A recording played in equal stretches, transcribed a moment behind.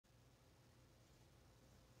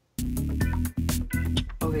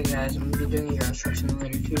guys, I'm going to be doing a Euro Truck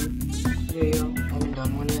Simulator 2 video. I haven't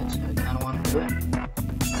done one yet, so I kind of want to do it.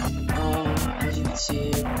 As you can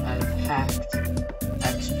see, I've hacked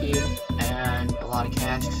XP and a lot of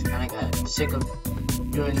cash. Kind of got sick of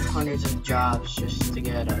doing hundreds of jobs just to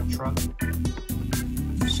get a truck.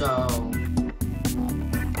 So,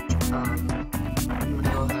 I'm going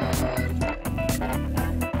to go ahead.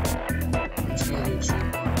 I'm just going to do cheap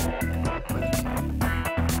one real quick.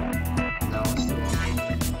 No, let's do one.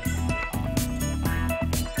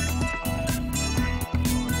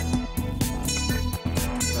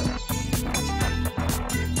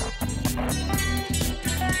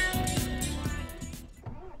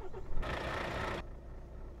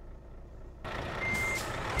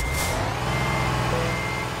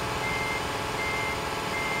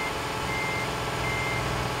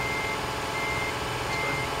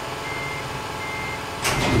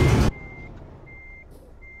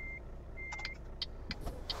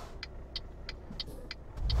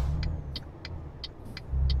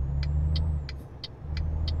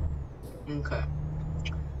 Okay,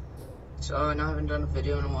 so now I haven't done a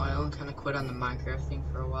video in a while and kind of quit on the Minecraft thing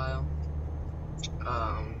for a while.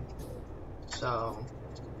 So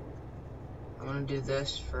I'm gonna do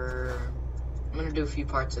this for, I'm gonna do a few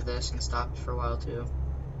parts of this and stop it for a while too.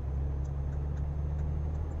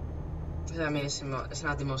 I mean, it's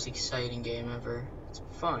not the most exciting game ever. It's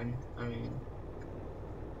fun. I mean,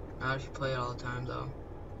 not if you play it all the time though.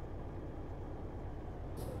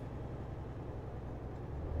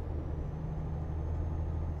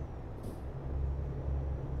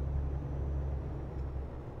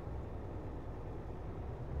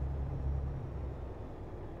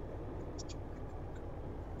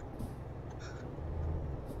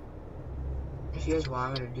 If you guys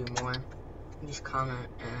want me to do more, just comment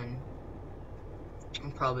and I'll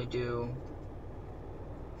probably do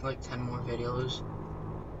like 10 more videos.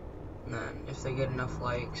 And then if they get enough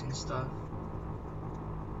likes and stuff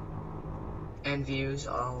and views,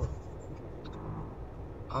 I'll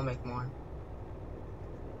make more.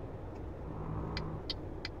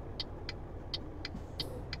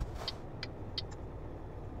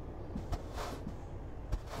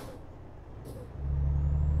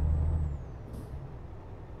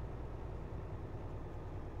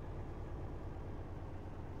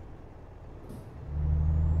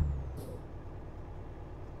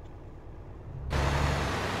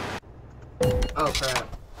 Oh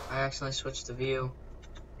crap, I accidentally switched the view.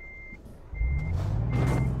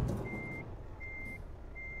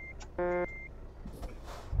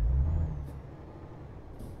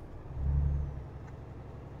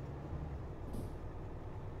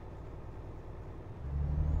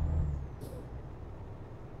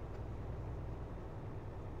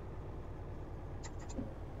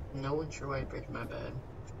 No one sure why I break my bed.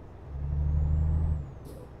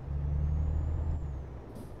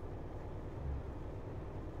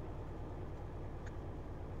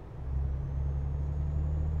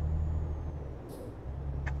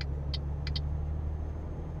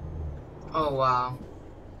 Oh wow,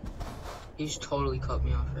 he just totally cut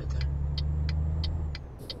me off right there.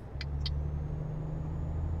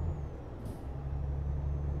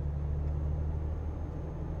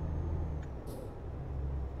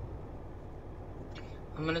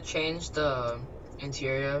 I'm gonna change the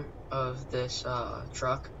interior of this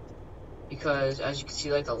truck because as you can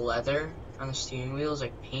see, like the leather on the steering wheel is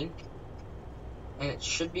like pink and it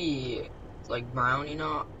should be like brown, you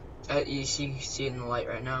know. You can see it in the light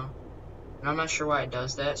right now. And I'm not sure why it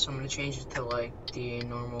does that, so I'm going to change it to like the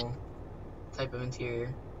normal type of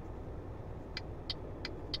interior.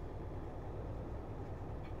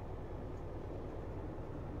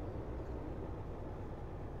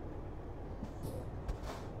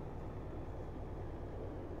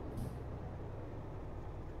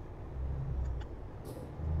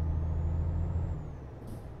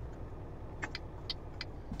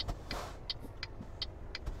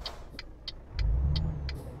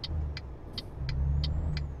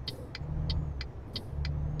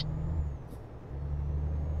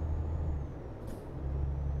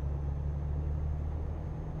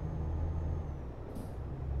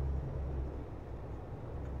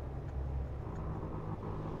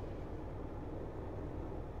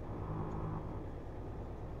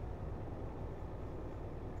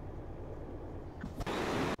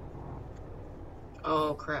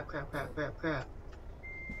 Oh crap.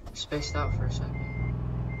 Spaced out for a second.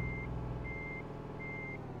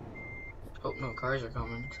 Oh no, cars are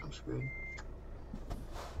coming, so I'm screwed.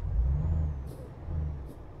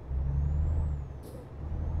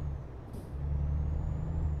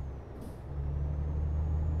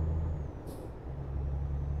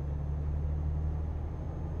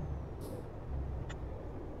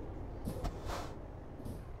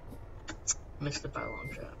 Missed it by a long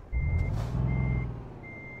shot.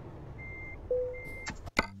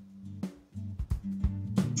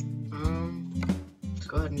 Let's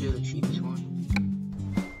go ahead and do the cheapest one.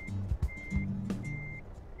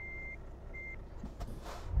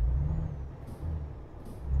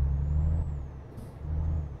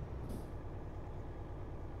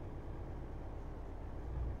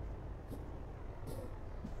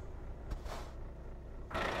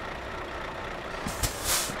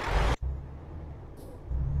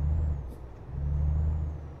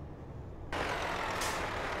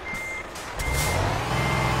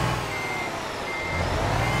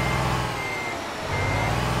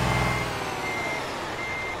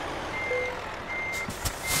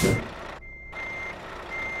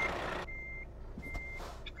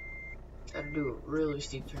 Gotta do a really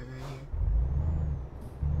steep turn right here.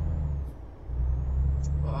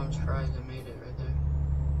 Well, I'm surprised I made it right there.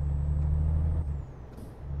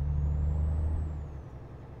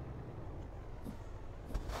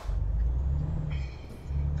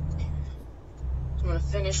 So I'm gonna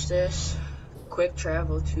finish this. Quick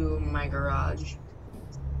travel to my garage.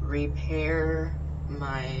 Repair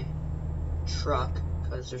my truck,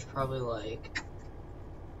 because there's probably like...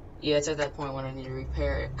 Yeah, it's at that point when I need to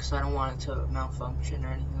repair it, because I don't want it to malfunction or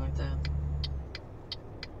anything like that.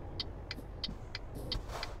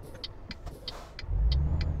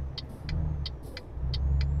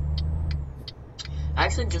 I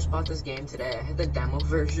actually just bought this game today. I had the demo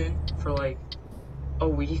version for like a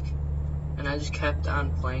week, and I just kept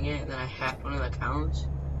on playing it, and then I hacked one of the accounts.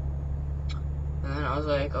 And then I was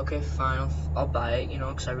like, okay, fine, I'll buy it, you know,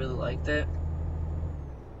 because I really liked it.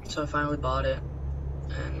 So I finally bought it,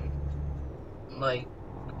 and like,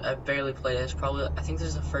 I barely played it. It's probably, I think this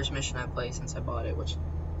is the first mission I played since I bought it, which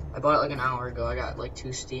I bought it like an hour ago. I got like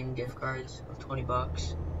 2 Steam gift cards of 20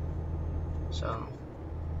 bucks. So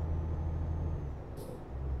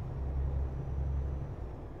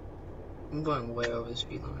I'm going way over the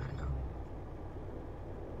speed limit right now.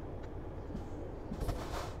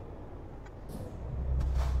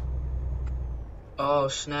 Oh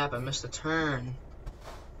snap, I missed a turn.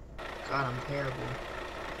 God, I'm terrible.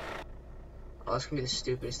 Oh, that's gonna be the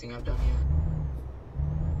stupidest thing I've done yet.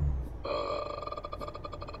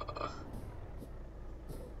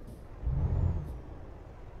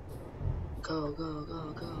 Go, go,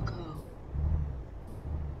 go, go, go.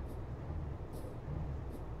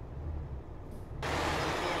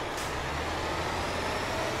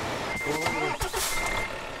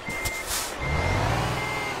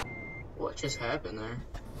 What just happened there?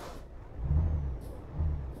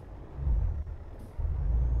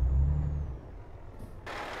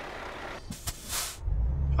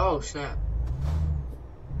 Oh snap.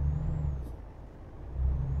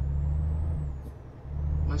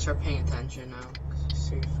 I'm gonna start paying attention now, 'cause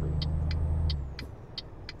seriously.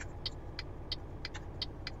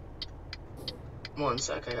 One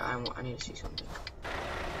sec, I need to see something.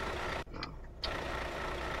 No.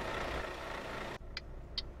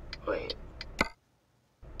 Wait.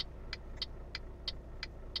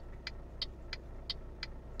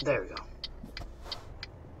 There we go.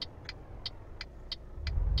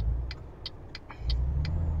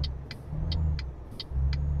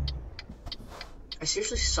 I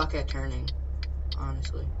seriously suck at turning,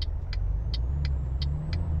 honestly.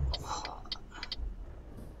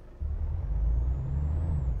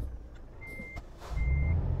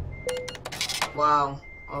 Wow,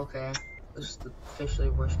 okay. This is the officially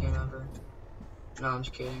worst game ever. No, I'm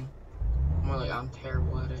just kidding. More like I'm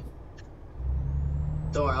terrible at it.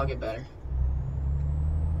 Don't worry, I'll get better.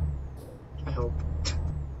 I hope.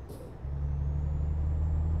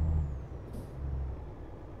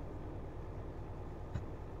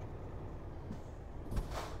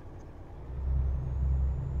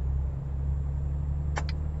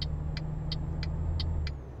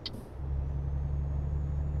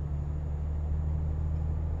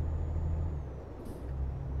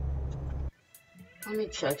 Let me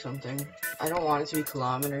check something. I don't want it to be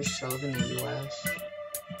kilometers, so I live in the US.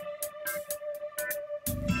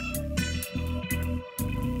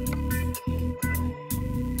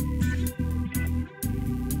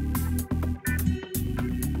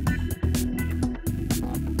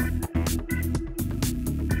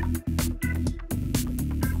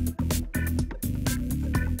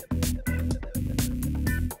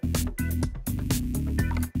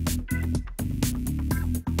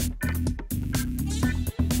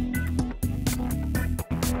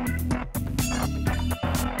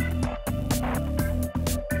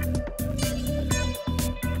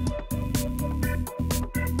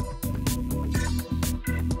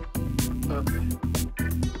 Okay.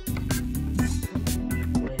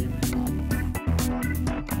 Wait a minute.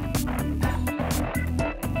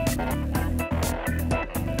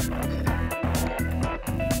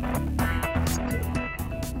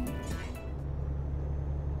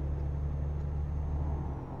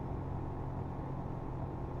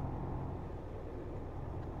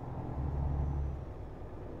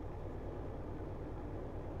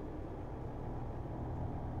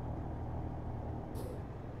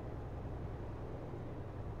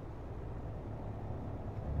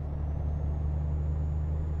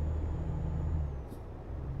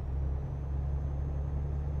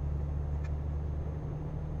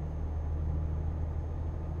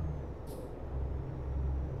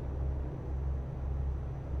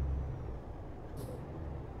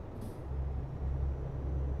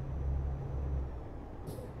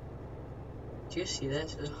 Do you see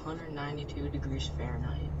this? It's 192 degrees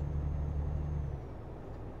Fahrenheit.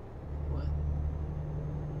 What?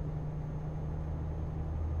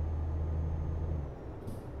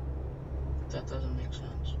 That doesn't make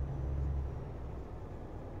sense.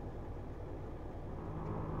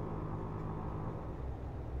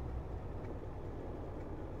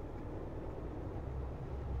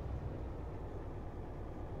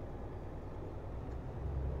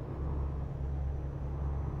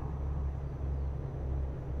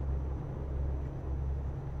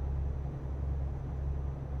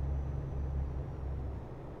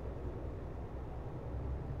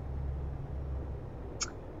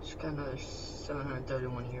 Just got another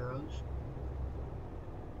 731 euros.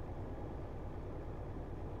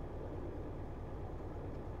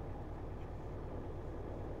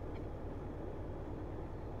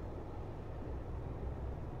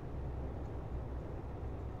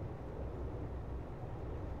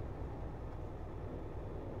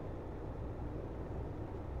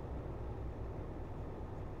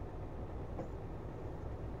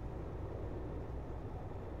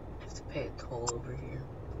 I have to pay a toll over here.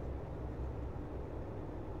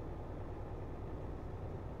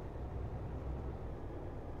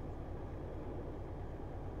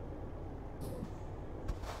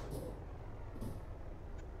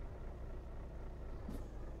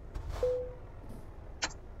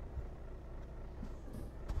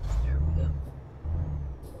 There we go.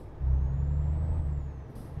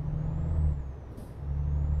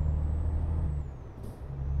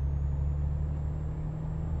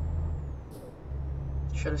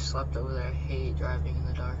 Should have slept over there. I hate driving in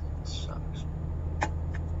the dark. It sucks.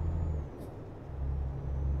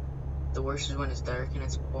 The worst is when it's dark and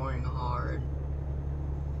it's pouring hard.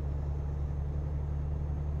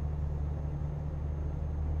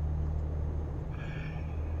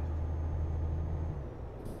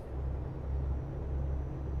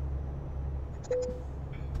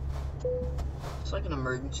 It's like an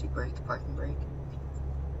emergency brake, the parking brake.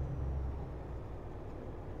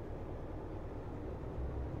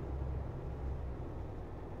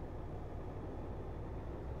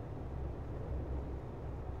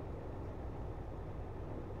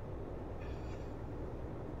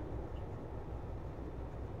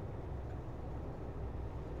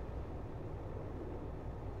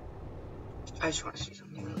 I just want to see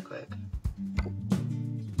something real quick.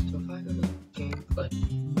 So if I go to gameplay,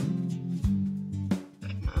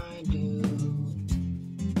 can I do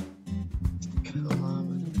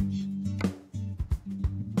kilometers?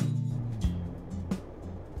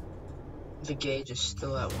 The gauge is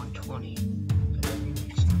still at 120. That doesn't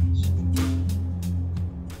make sense.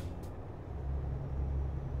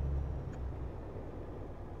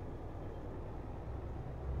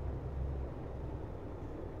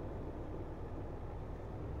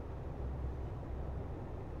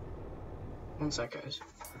 One sec, guys.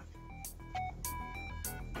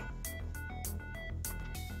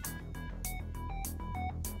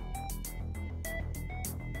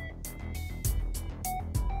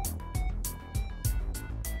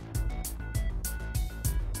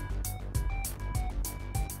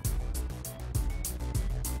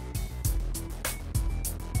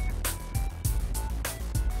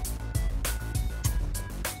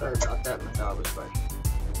 Sorry about that, my dog was barking.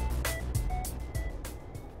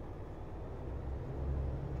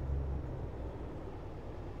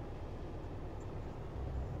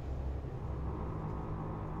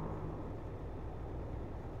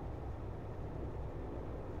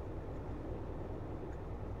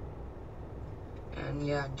 And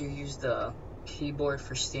yeah, I do use the keyboard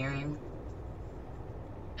for steering.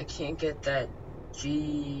 I can't get that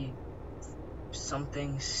G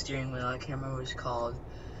something steering wheel, I can't remember what it's called,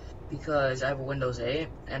 because I have a Windows 8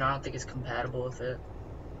 and I don't think it's compatible with it.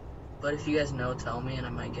 But if you guys know, tell me and I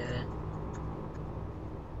might get it.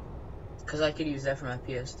 Because I could use that for my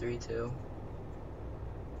PS3 too.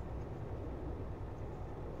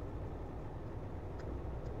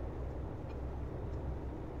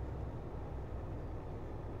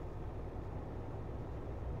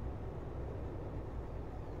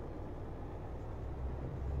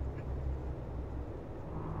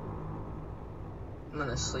 I'm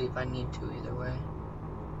gonna sleep, I need to either way.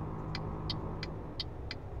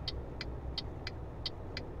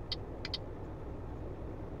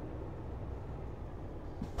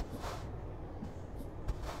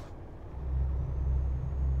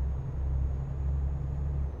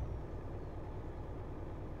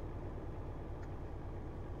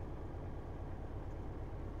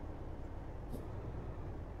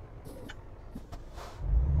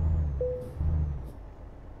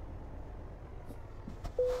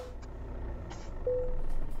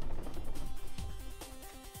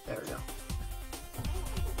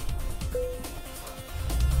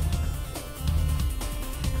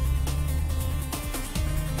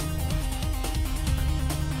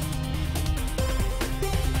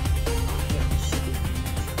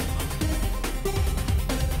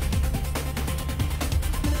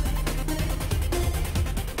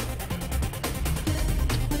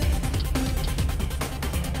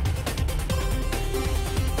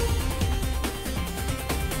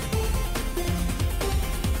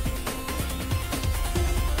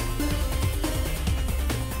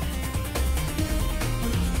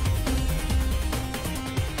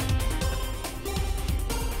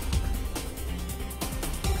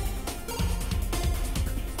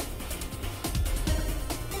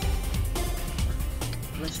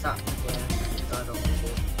 stop for gas. I thought I'd leave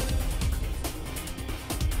it.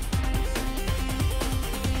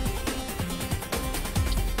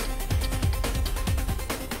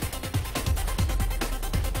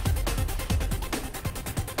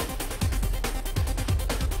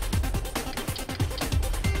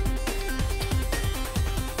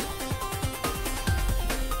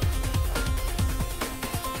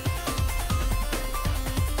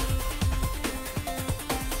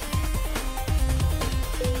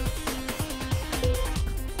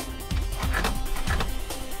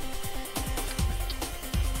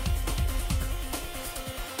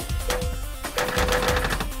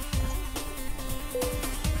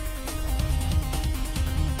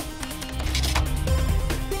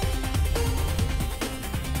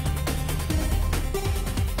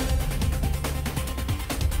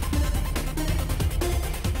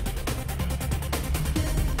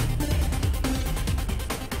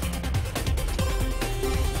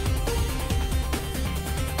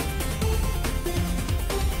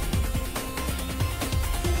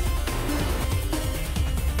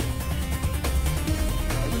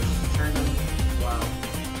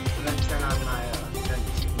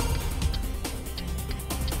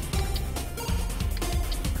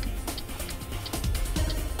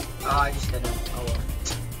 Oh, I just didn't. Oh well.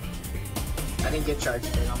 I didn't get charged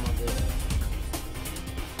for it. I'm all good.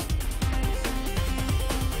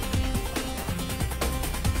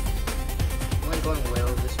 I'm only going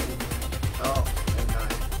well this week. Oh, I'm not.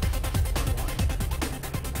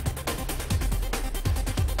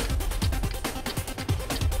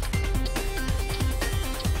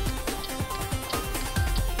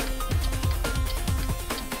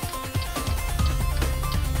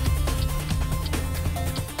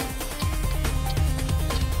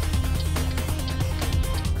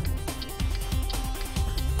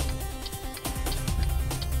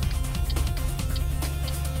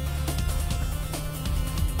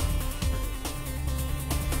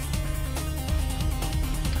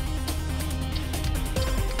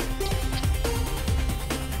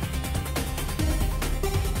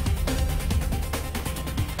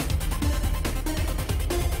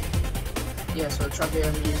 Yeah, so the truck that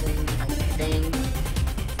I'm using, I think,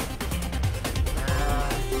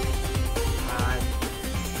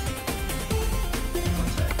 one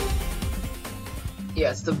sec.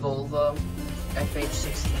 Yeah, it's the Volvo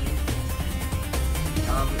FH16.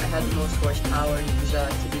 It had the most horsepower and used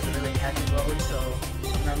that to do the really heavy load, so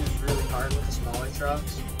sometimes it's really hard with the smaller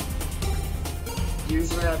trucks.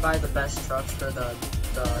 Usually I buy the best trucks for the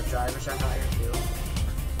drivers I hire too.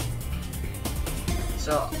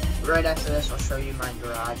 So, right after this, I'll show you my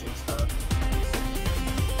garage and stuff.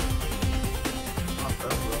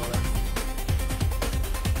 Off-road roller.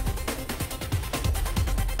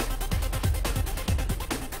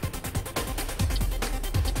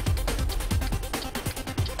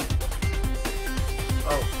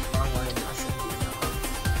 Oh, wrong lane. I shouldn't be in that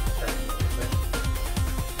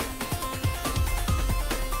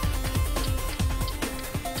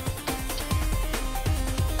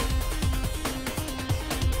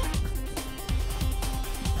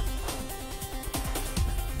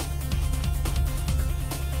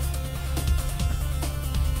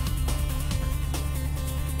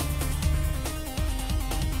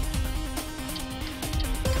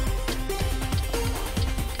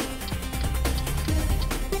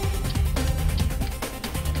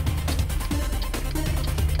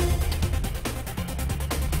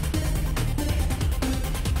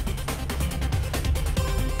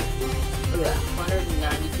Look at that,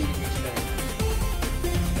 192 degrees Fahrenheit.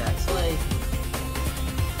 That's like,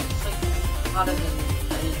 it's like hotter than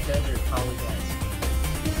any desert probably gets.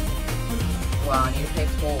 Wow, I need to pick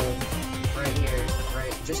coal right here,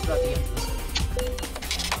 right, just about to get to this.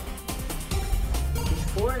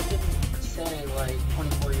 Before it didn't say like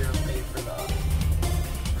 24 euros paid for the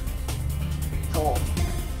toll.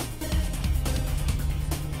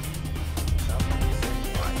 So,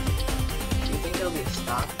 do you think there'll be a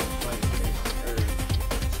stop?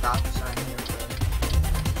 Stop sign here for...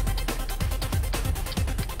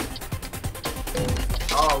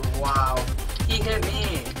 Oh wow, he hit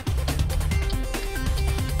me.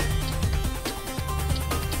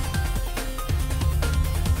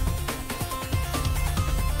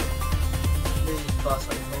 This is bus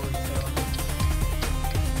like holy cow.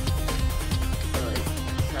 Really,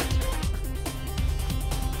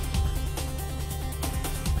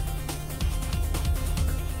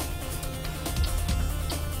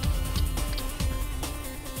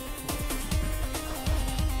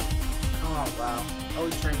 oh wow,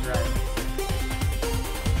 always turn right.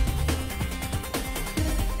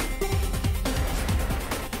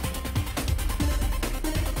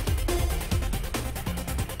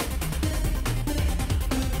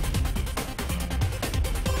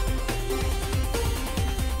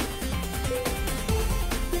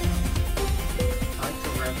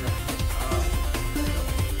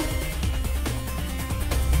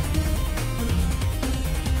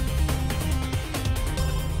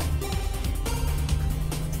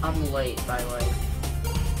 I'm late by like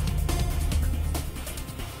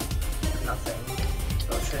nothing,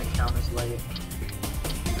 so it shouldn't count as late.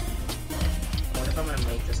 What if I'm gonna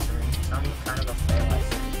make this turn? I'm kind of a fail, I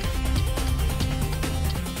think.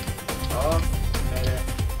 Oh, made it.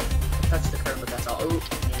 I touched the curb, but that's all. Oh,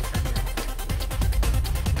 yeah, turn here.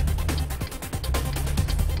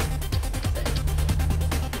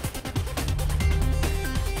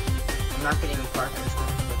 I'm not gonna even park in this one.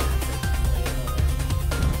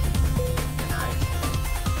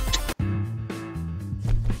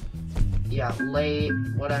 Yeah, late,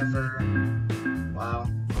 whatever. Wow,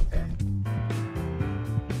 okay.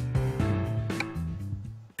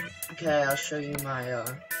 Okay, I'll show you my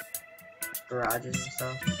garages and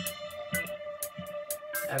stuff.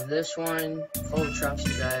 I have this one, full of trucks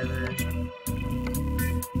and drivers.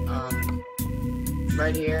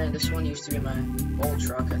 Right here, and this one used to be my old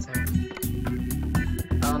truck, I think.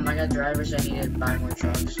 I got drivers, I need to buy more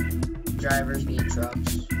trucks. Drivers need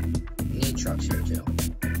trucks. Need trucks here too.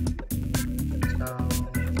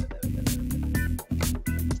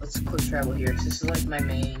 Let's quick travel here, because this is like my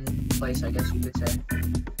main place, I guess you could say.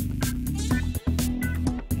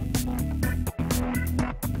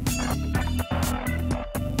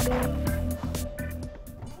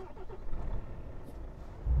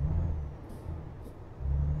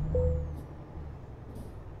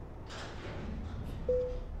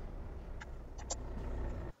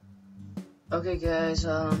 Okay guys,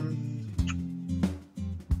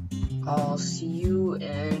 I'll see you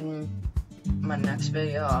in my next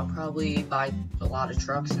video. I'll probably buy a lot of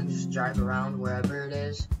trucks and just drive around wherever it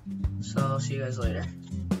is. So, I'll see you guys later.